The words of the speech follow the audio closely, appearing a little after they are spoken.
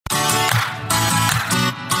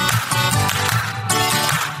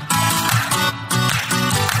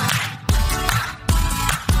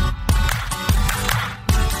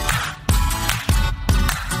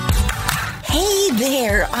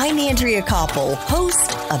Koppel,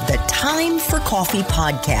 host of the Time for Coffee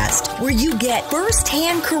podcast, where you get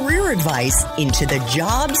first-hand career advice into the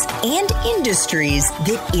jobs and industries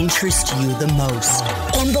that interest you the most.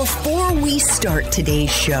 And before we start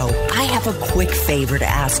today's show, I have a quick favor to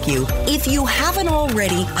ask you. If you haven't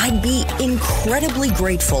already, I'd be incredibly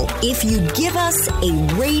grateful if you give us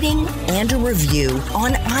a rating and a review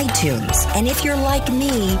on iTunes. And if you're like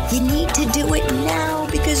me, you need to do it now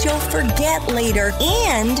because you'll forget later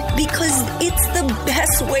and because it's the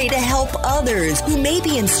best way to help others who may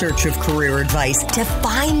be in search of career advice to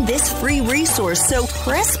find this free resource. So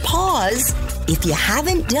press pause if you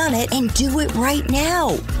haven't done it and do it right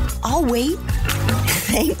now. I'll wait.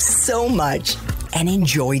 Thanks so much and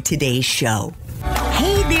enjoy today's show.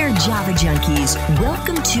 Hey there, Java Junkies.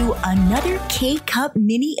 Welcome to another K-Cup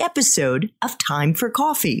mini episode of Time for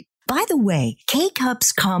Coffee. By the way,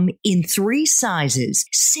 K-Cups come in 3 sizes,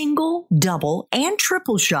 single, double, and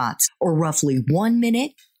triple shots, or roughly 1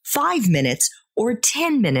 minute, 5 minutes, or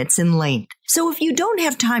 10 minutes in length. So if you don't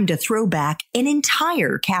have time to throw back an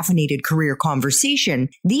entire caffeinated career conversation,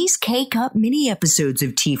 these K-Cup mini episodes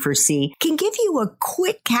of T4C can give you a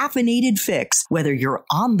quick caffeinated fix, whether you're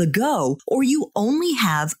on the go or you only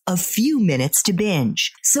have a few minutes to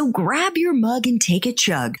binge. So grab your mug and take a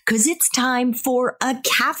chug, because it's time for a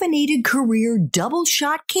caffeinated career double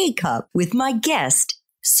shot K-Cup with my guest,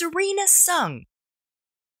 Serena Tseng.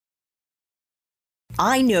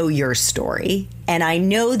 I know your story, and I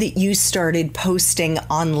know that you started posting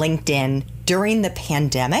on LinkedIn during the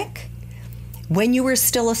pandemic when you were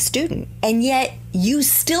still a student, and yet you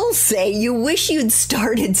still say you wish you'd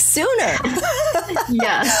started sooner.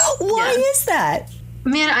 Yeah. Why is that?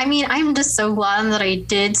 Man, I mean, I'm just so glad that I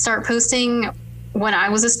did start posting when I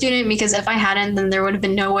was a student, because if I hadn't, then there would have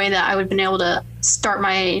been no way that I would have been able to start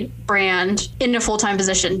my brand in a full-time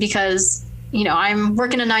position, because, you know, I'm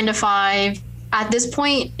working a 9 to 5. At this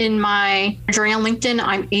point in my journey on LinkedIn,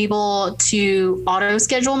 I'm able to auto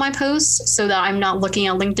schedule my posts so that I'm not looking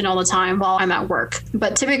at LinkedIn all the time while I'm at work.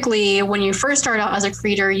 But typically, when you first start out as a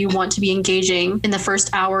creator, you want to be engaging in the first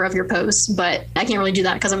hour of your posts, but I can't really do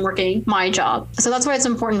that because I'm working my job. So that's why it's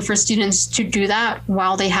important for students to do that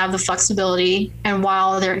while they have the flexibility and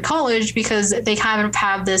while they're in college, because they kind of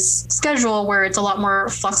have this schedule where it's a lot more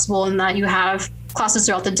flexible in that you have classes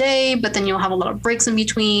throughout the day, but then you'll have a lot of breaks in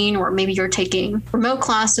between, or maybe you're taking remote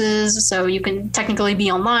classes, so you can technically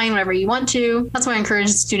be online whenever you want to. That's why I encourage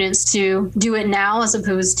students to do it now as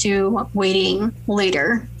opposed to waiting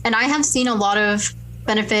later. And I have seen a lot of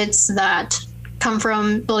benefits that come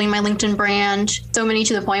from building my LinkedIn brand, so many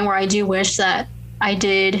to the point where I do wish that I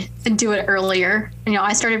did do it earlier. You know,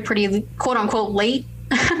 I started pretty quote unquote late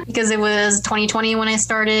because it was 2020 when I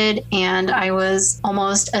started and I was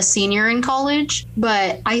almost a senior in college.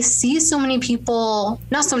 But I see so many people,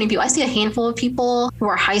 not so many people, I see a handful of people who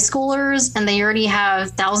are high schoolers and they already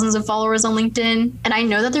have thousands of followers on LinkedIn. And I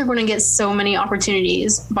know that they're going to get so many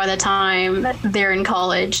opportunities by the time they're in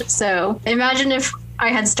college. So imagine if I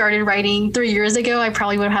had started writing 3 years ago, I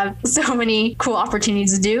probably would have so many cool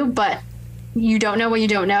opportunities to do, but you don't know what you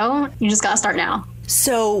don't know. You just got to start now.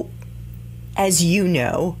 So, as you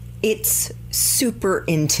know, it's super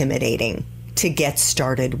intimidating to get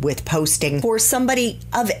started with posting for somebody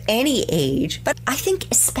of any age, but I think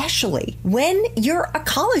especially when you're a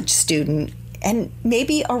college student and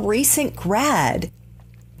maybe a recent grad.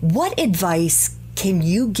 What advice can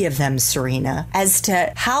you give them, Serena, as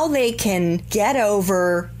to how they can get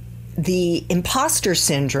over the imposter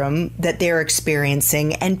syndrome that they're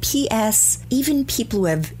experiencing? And P.S., even people who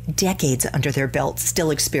have decades under their belt still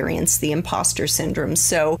experience the imposter syndrome.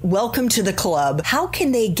 So welcome to the club. How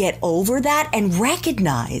can they get over that and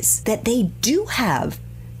recognize that they do have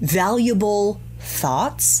valuable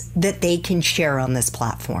thoughts that they can share on this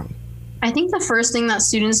platform? I think the first thing that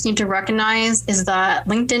students need to recognize is that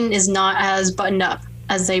LinkedIn is not as buttoned up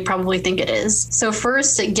as they probably think it is. So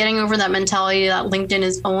first, getting over that mentality that LinkedIn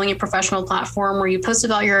is only a professional platform where you post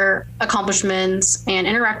about your accomplishments and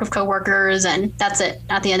interact with coworkers, and that's it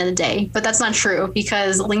at the end of the day. But that's not true,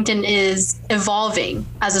 because LinkedIn is evolving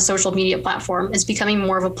as a social media platform. It's becoming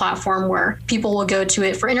more of a platform where people will go to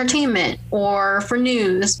it for entertainment or for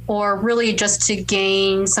news, or really just to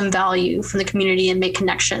gain some value from the community and make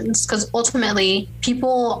connections. Because ultimately,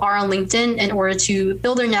 people are on LinkedIn in order to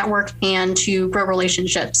build their network and to grow relationships.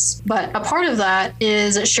 But a part of that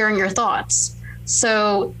is sharing your thoughts.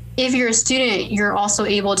 So if you're a student, you're also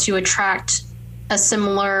able to attract a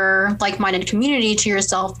similar like-minded community to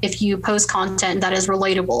yourself if you post content that is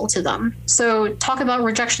relatable to them. So talk about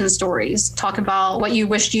rejection stories, talk about what you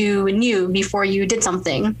wished you knew before you did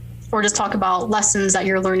something. or just talk about lessons that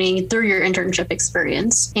you're learning through your internship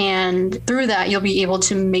experience. And through that, you'll be able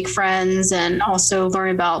to make friends and also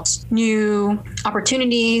learn about new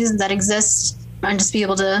opportunities that exist and just be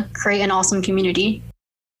able to create an awesome community.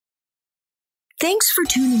 Thanks for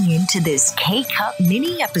tuning in to this K-Cup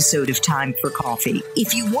mini episode of Time for Coffee.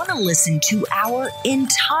 If you want to listen to our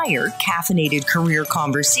entire caffeinated career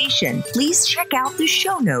conversation, please check out the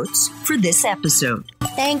show notes for this episode.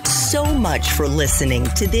 Thanks so much for listening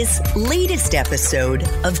to this latest episode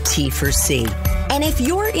of T4C. And if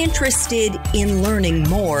you're interested in learning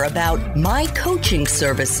more about my coaching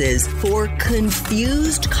services for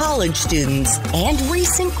confused college students and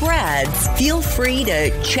recent grads, feel free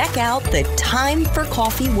to check out the Time for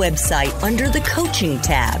Coffee website under the coaching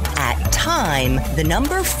tab at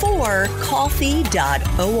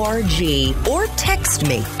time4coffee.org or text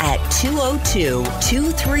me at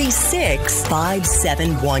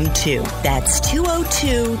 202-236-5712. That's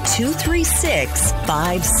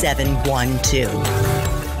 202-236-5712.